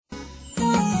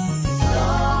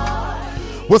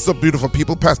What's up, beautiful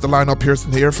people? Pastor Lionel Pearson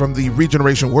here from the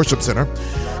Regeneration Worship Center,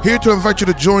 here to invite you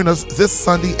to join us this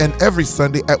Sunday and every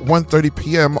Sunday at 1:30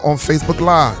 p.m. on Facebook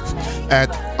Live at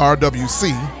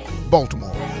RWC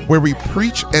Baltimore, where we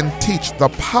preach and teach the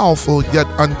powerful yet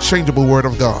unchangeable Word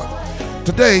of God.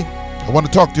 Today, I want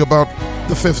to talk to you about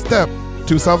the fifth step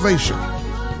to salvation: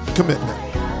 commitment.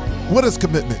 What is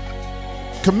commitment?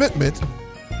 Commitment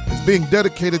is being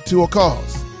dedicated to a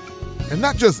cause, and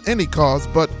not just any cause,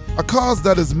 but a cause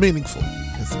that is meaningful,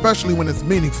 especially when it's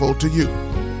meaningful to you.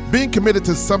 Being committed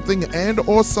to something and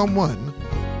or someone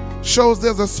shows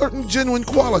there's a certain genuine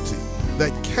quality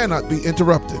that cannot be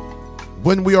interrupted.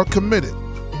 When we are committed,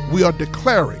 we are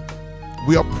declaring,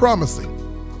 we are promising,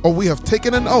 or we have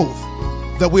taken an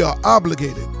oath that we are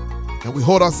obligated and we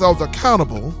hold ourselves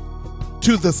accountable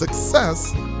to the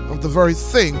success of the very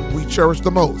thing we cherish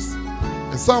the most.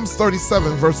 In Psalms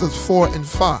 37 verses 4 and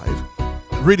 5,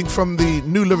 reading from the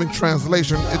New Living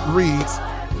Translation, it reads,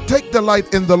 "Take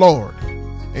delight in the Lord,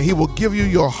 and He will give you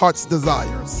your heart's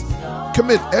desires."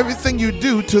 Commit everything you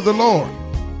do to the Lord.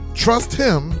 Trust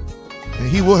Him, and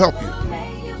He will help you.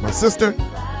 My sister,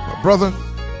 my brother,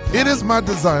 it is my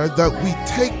desire that we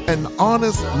take an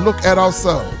honest look at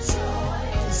ourselves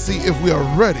to see if we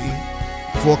are ready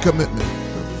for commitment.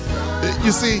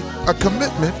 You see, a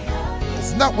commitment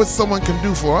is not what someone can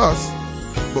do for us,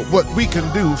 but what we can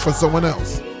do for someone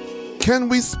else. Can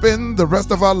we spend the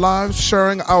rest of our lives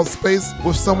sharing our space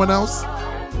with someone else?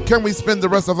 Can we spend the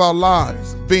rest of our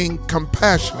lives being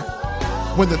compassionate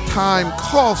when the time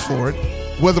calls for it,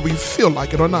 whether we feel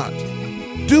like it or not?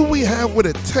 Do we have what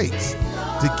it takes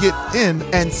to get in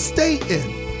and stay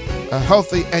in a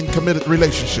healthy and committed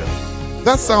relationship?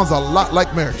 That sounds a lot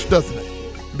like marriage, doesn't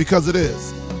it? Because it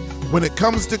is. When it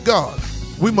comes to God,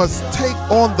 we must take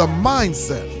on the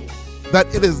mindset that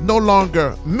it is no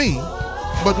longer me,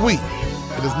 but we.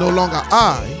 It is no longer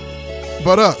I,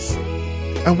 but us.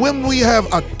 And when we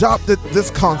have adopted this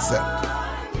concept,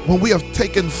 when we have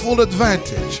taken full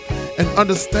advantage and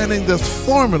understanding this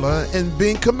formula and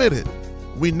being committed,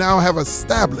 we now have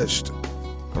established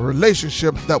a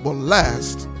relationship that will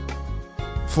last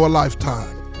for a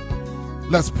lifetime.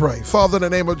 Let's pray. Father, in the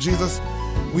name of Jesus,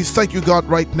 we thank you, God,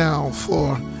 right now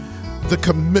for the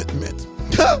commitment.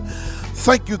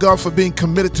 Thank you, God, for being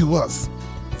committed to us.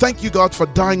 Thank you, God, for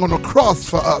dying on the cross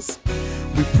for us.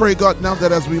 We pray, God, now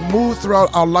that as we move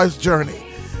throughout our life's journey,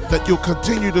 that you'll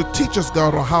continue to teach us,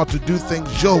 God, on how to do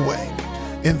things your way.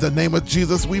 In the name of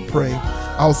Jesus, we pray.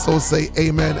 Also say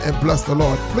amen and bless the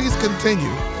Lord. Please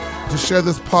continue to share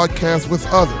this podcast with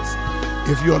others.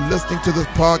 If you are listening to this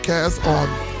podcast on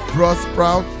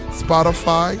Buzzsprout,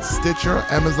 Spotify, Stitcher,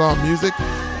 Amazon Music,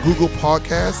 Google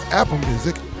Podcasts, Apple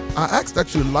Music, I ask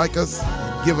that you like us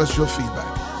and give us your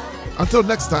feedback. Until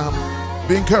next time,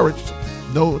 be encouraged.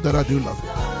 Know that I do love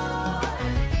you.